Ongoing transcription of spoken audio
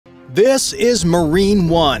This is Marine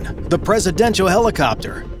One, the presidential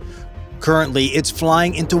helicopter. Currently, it's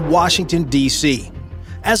flying into Washington, D.C.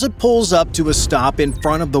 As it pulls up to a stop in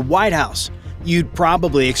front of the White House, you'd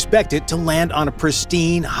probably expect it to land on a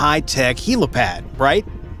pristine, high-tech helipad, right?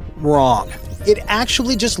 Wrong. It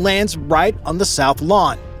actually just lands right on the south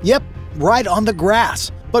lawn. Yep, right on the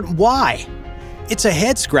grass. But why? It's a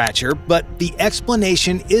head-scratcher, but the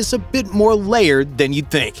explanation is a bit more layered than you'd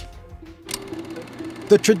think.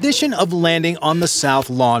 The tradition of landing on the South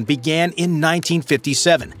Lawn began in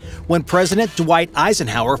 1957, when President Dwight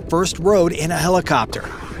Eisenhower first rode in a helicopter.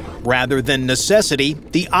 Rather than necessity,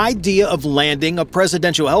 the idea of landing a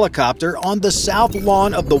presidential helicopter on the South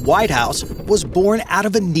Lawn of the White House was born out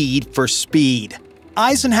of a need for speed.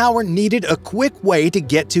 Eisenhower needed a quick way to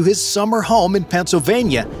get to his summer home in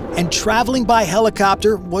Pennsylvania, and traveling by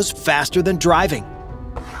helicopter was faster than driving.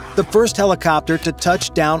 The first helicopter to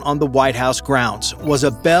touch down on the White House grounds was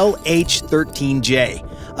a Bell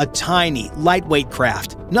H-13J, a tiny, lightweight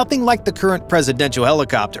craft, nothing like the current presidential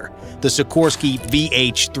helicopter, the Sikorsky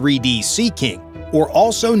VH-3D Sea King, or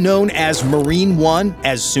also known as Marine One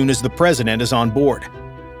as soon as the president is on board.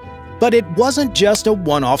 But it wasn't just a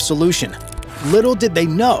one-off solution. Little did they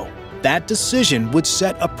know, that decision would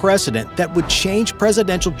set a precedent that would change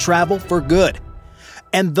presidential travel for good.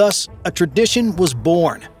 And thus, a tradition was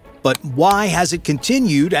born. But why has it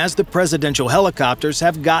continued as the presidential helicopters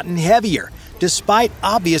have gotten heavier, despite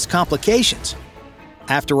obvious complications?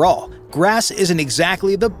 After all, grass isn't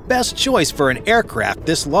exactly the best choice for an aircraft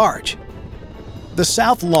this large. The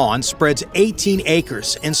South Lawn spreads 18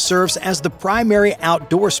 acres and serves as the primary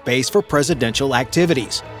outdoor space for presidential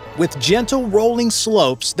activities, with gentle rolling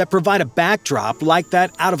slopes that provide a backdrop like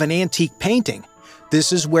that out of an antique painting.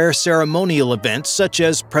 This is where ceremonial events such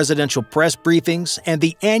as presidential press briefings and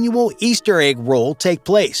the annual Easter egg roll take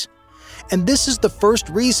place. And this is the first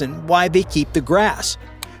reason why they keep the grass.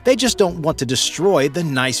 They just don't want to destroy the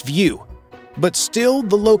nice view. But still,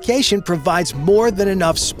 the location provides more than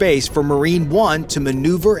enough space for Marine One to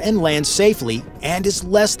maneuver and land safely, and is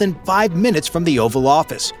less than 5 minutes from the Oval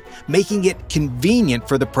Office, making it convenient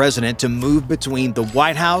for the president to move between the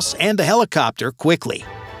White House and the helicopter quickly.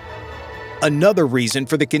 Another reason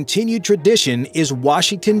for the continued tradition is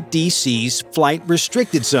Washington, D.C.'s Flight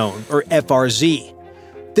Restricted Zone, or FRZ.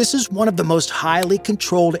 This is one of the most highly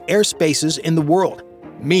controlled airspaces in the world,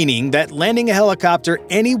 meaning that landing a helicopter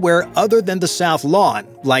anywhere other than the South Lawn,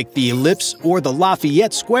 like the Ellipse or the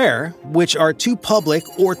Lafayette Square, which are too public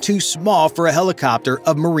or too small for a helicopter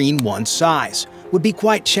of Marine One's size, would be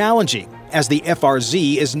quite challenging, as the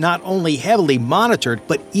FRZ is not only heavily monitored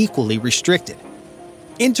but equally restricted.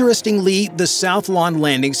 Interestingly, the South Lawn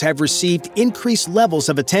landings have received increased levels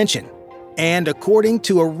of attention, and according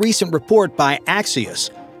to a recent report by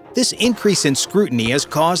Axios, this increase in scrutiny has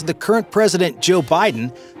caused the current President Joe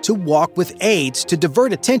Biden to walk with aides to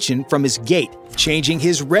divert attention from his gait, changing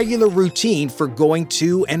his regular routine for going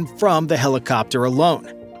to and from the helicopter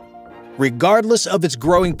alone. Regardless of its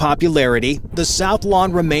growing popularity, the South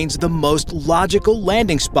Lawn remains the most logical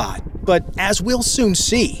landing spot, but as we'll soon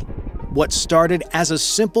see, what started as a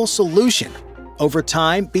simple solution, over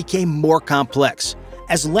time became more complex,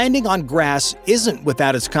 as landing on grass isn't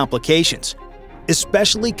without its complications,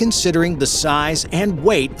 especially considering the size and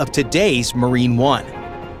weight of today's Marine One.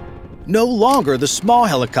 No longer the small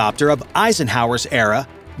helicopter of Eisenhower's era,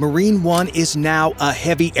 Marine One is now a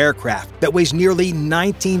heavy aircraft that weighs nearly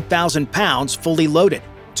 19,000 pounds fully loaded.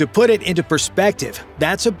 To put it into perspective,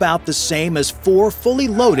 that's about the same as 4 fully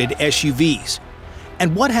loaded SUVs.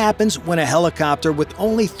 And what happens when a helicopter with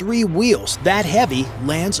only 3 wheels that heavy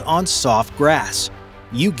lands on soft grass?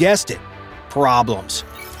 You guessed it, problems.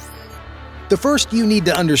 The first you need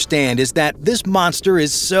to understand is that this monster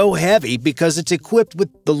is so heavy because it's equipped with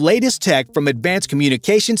the latest tech from advanced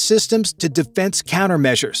communication systems to defense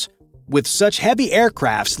countermeasures. With such heavy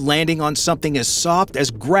aircrafts landing on something as soft as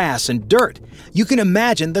grass and dirt, you can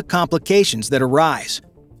imagine the complications that arise.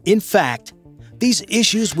 In fact, these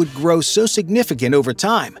issues would grow so significant over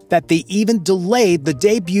time that they even delayed the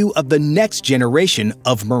debut of the next generation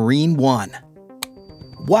of Marine One.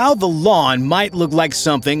 While the Lawn might look like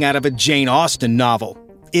something out of a Jane Austen novel,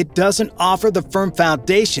 it doesn't offer the firm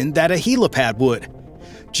foundation that a helipad would.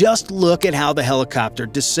 Just look at how the helicopter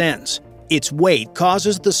descends. Its weight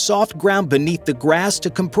causes the soft ground beneath the grass to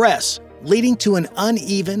compress, leading to an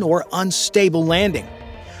uneven or unstable landing.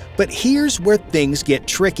 But here's where things get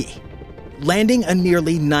tricky. Landing a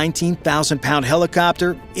nearly 19,000-pound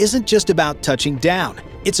helicopter isn't just about touching down.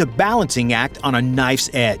 It's a balancing act on a knife's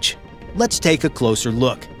edge. Let's take a closer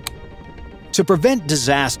look. To prevent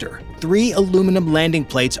disaster, 3 aluminum landing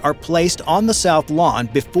plates are placed on the south lawn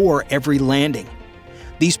before every landing.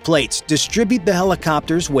 These plates distribute the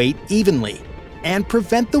helicopter's weight evenly and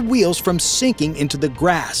prevent the wheels from sinking into the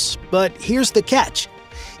grass. But here's the catch.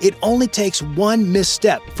 It only takes one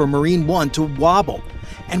misstep for Marine One to wobble,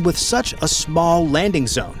 and with such a small landing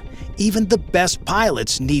zone, even the best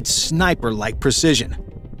pilots need sniper-like precision.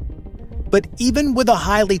 But even with a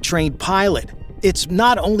highly trained pilot, it's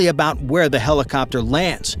not only about where the helicopter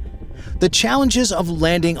lands. The challenges of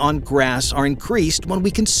landing on grass are increased when we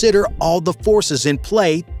consider all the forces in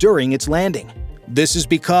play during its landing. This is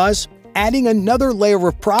because adding another layer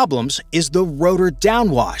of problems is the rotor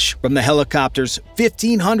downwash from the helicopter's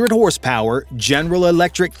 1,500 horsepower General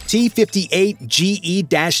Electric T58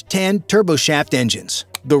 GE-10 turboshaft engines.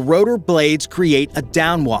 The rotor blades create a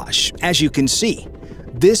downwash, as you can see.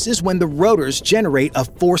 This is when the rotors generate a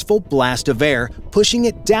forceful blast of air, pushing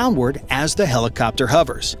it downward as the helicopter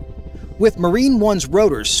hovers. With Marine One's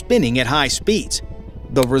rotors spinning at high speeds,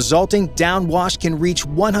 the resulting downwash can reach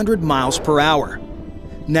 100 miles per hour.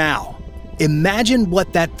 Now, imagine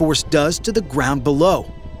what that force does to the ground below.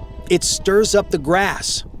 It stirs up the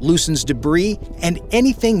grass, loosens debris, and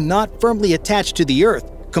anything not firmly attached to the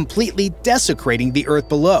earth, completely desecrating the earth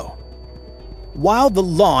below. While the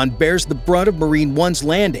lawn bears the brunt of Marine One's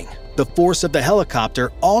landing, the force of the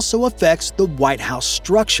helicopter also affects the White House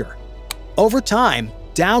structure. Over time,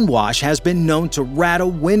 downwash has been known to rattle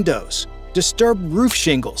windows, disturb roof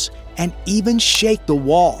shingles, and even shake the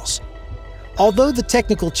walls. Although the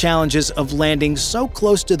technical challenges of landing so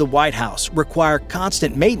close to the White House require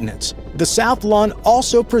constant maintenance, the South Lawn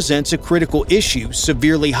also presents a critical issue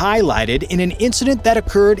severely highlighted in an incident that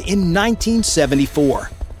occurred in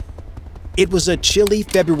 1974. It was a chilly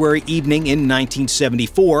February evening in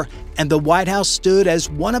 1974, and the White House stood as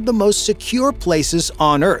one of the most secure places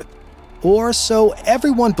on Earth, or so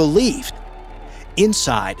everyone believed.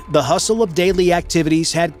 Inside, the hustle of daily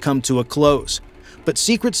activities had come to a close, but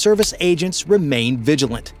Secret Service agents remained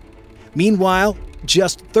vigilant. Meanwhile,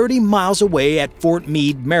 just 30 miles away at Fort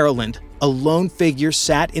Meade, Maryland, a lone figure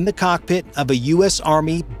sat in the cockpit of a U.S.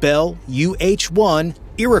 Army Bell UH-1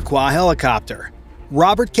 Iroquois helicopter.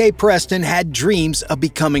 Robert K. Preston had dreams of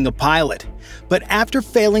becoming a pilot, but after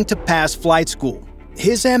failing to pass flight school,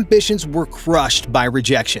 his ambitions were crushed by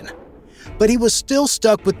rejection. But he was still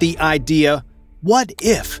stuck with the idea, what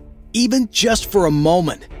if, even just for a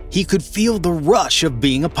moment, he could feel the rush of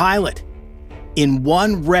being a pilot? In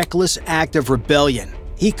one reckless act of rebellion,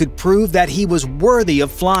 he could prove that he was worthy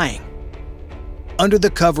of flying. Under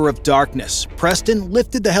the cover of darkness, Preston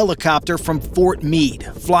lifted the helicopter from Fort Meade,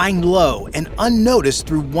 flying low and unnoticed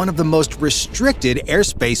through one of the most restricted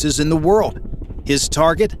airspaces in the world. His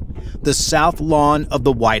target? The south lawn of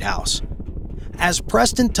the White House. As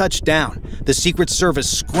Preston touched down, the Secret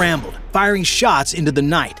Service scrambled, firing shots into the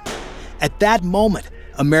night. At that moment,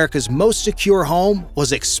 America's most secure home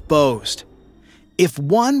was exposed. If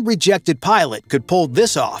one rejected pilot could pull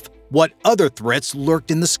this off, what other threats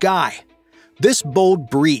lurked in the sky? This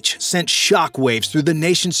bold breach sent shockwaves through the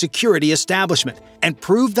nation's security establishment and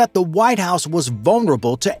proved that the White House was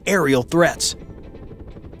vulnerable to aerial threats.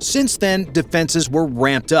 Since then, defenses were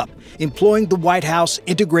ramped up, employing the White House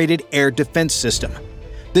Integrated Air Defense System.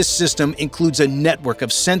 This system includes a network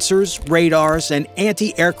of sensors, radars, and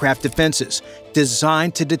anti-aircraft defenses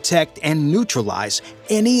designed to detect and neutralize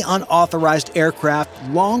any unauthorized aircraft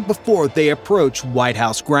long before they approach White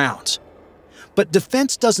House grounds. But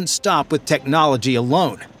defense doesn't stop with technology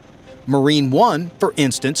alone. Marine One, for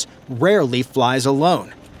instance, rarely flies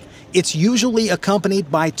alone. It's usually accompanied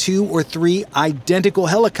by 2 or 3 identical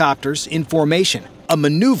helicopters in formation, a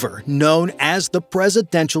maneuver known as the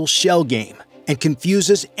presidential shell game, and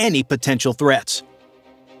confuses any potential threats.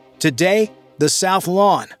 Today, the South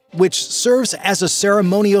Lawn, which serves as a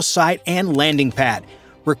ceremonial site and landing pad,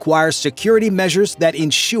 requires security measures that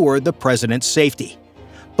ensure the president's safety.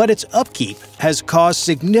 But its upkeep has caused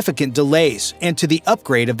significant delays into the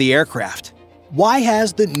upgrade of the aircraft. Why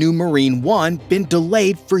has the new Marine One been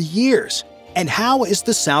delayed for years? And how is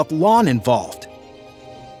the South Lawn involved?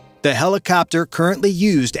 The helicopter currently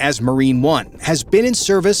used as Marine One has been in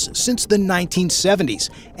service since the 1970s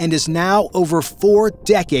and is now over 4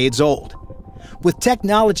 decades old. With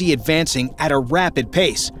technology advancing at a rapid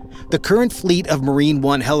pace, the current fleet of Marine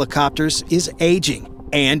One helicopters is aging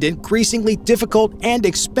and increasingly difficult and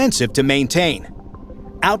expensive to maintain.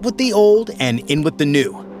 Out with the old and in with the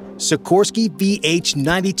new. Sikorsky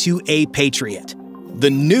VH-92A Patriot. The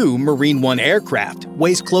new Marine One aircraft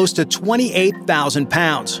weighs close to 28,000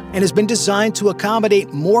 pounds and has been designed to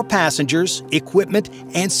accommodate more passengers, equipment,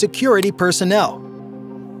 and security personnel.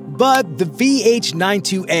 But the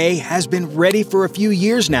VH-92A has been ready for a few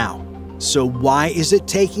years now. So why is it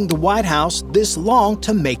taking the White House this long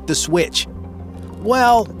to make the switch?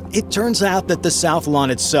 Well, it turns out that the South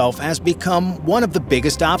Lawn itself has become one of the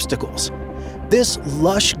biggest obstacles. This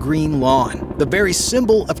lush green lawn, the very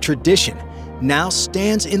symbol of tradition, now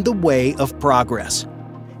stands in the way of progress.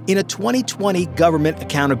 In a 2020 Government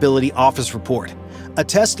Accountability Office report, a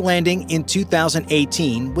test landing in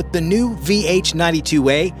 2018 with the new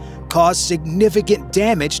VH-92A caused significant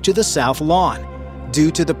damage to the South Lawn due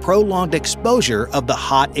to the prolonged exposure of the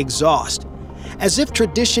hot exhaust, as if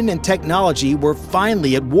tradition and technology were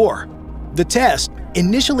finally at war. The test,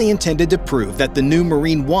 initially intended to prove that the new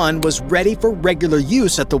Marine One was ready for regular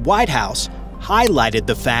use at the White House, highlighted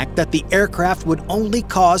the fact that the aircraft would only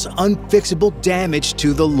cause unfixable damage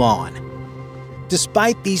to the lawn.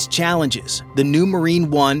 Despite these challenges, the new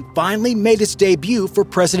Marine One finally made its debut for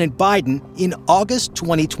President Biden in August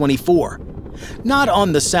 2024. Not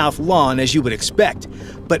on the South Lawn as you would expect,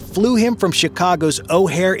 but flew him from Chicago's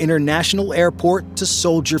O'Hare International Airport to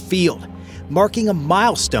Soldier Field, marking a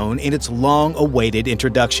milestone in its long-awaited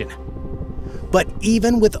introduction. But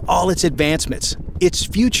even with all its advancements, its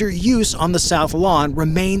future use on the South Lawn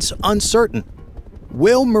remains uncertain.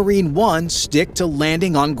 Will Marine One stick to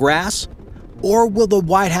landing on grass? Or will the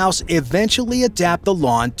White House eventually adapt the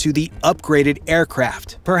lawn to the upgraded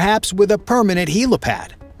aircraft, perhaps with a permanent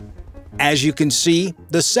helipad? As you can see,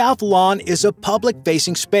 the South Lawn is a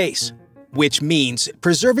public-facing space, which means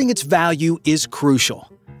preserving its value is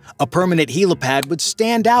crucial. A permanent helipad would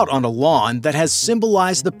stand out on a lawn that has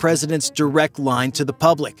symbolized the president's direct line to the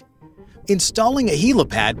public. Installing a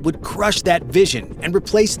helipad would crush that vision and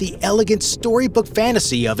replace the elegant storybook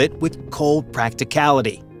fantasy of it with cold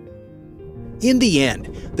practicality. In the end,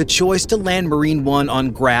 the choice to land Marine One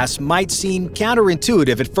on grass might seem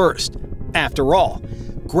counterintuitive at first. After all,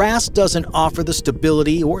 grass doesn't offer the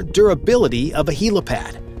stability or durability of a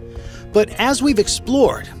helipad. But as we've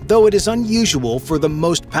explored, though it is unusual for the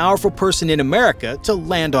most powerful person in America to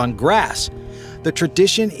land on grass, the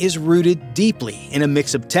tradition is rooted deeply in a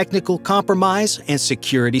mix of technical compromise and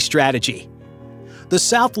security strategy. The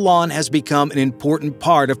South Lawn has become an important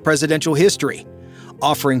part of presidential history,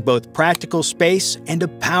 offering both practical space and a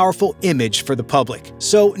powerful image for the public.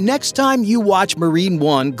 So next time you watch Marine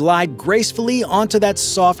One glide gracefully onto that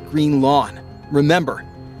soft green lawn, remember,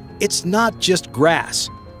 it's not just grass.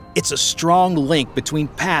 It's a strong link between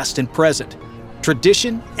past and present,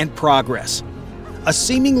 tradition and progress. A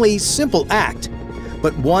seemingly simple act,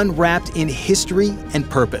 but one wrapped in history and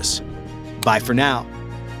purpose. Bye for now.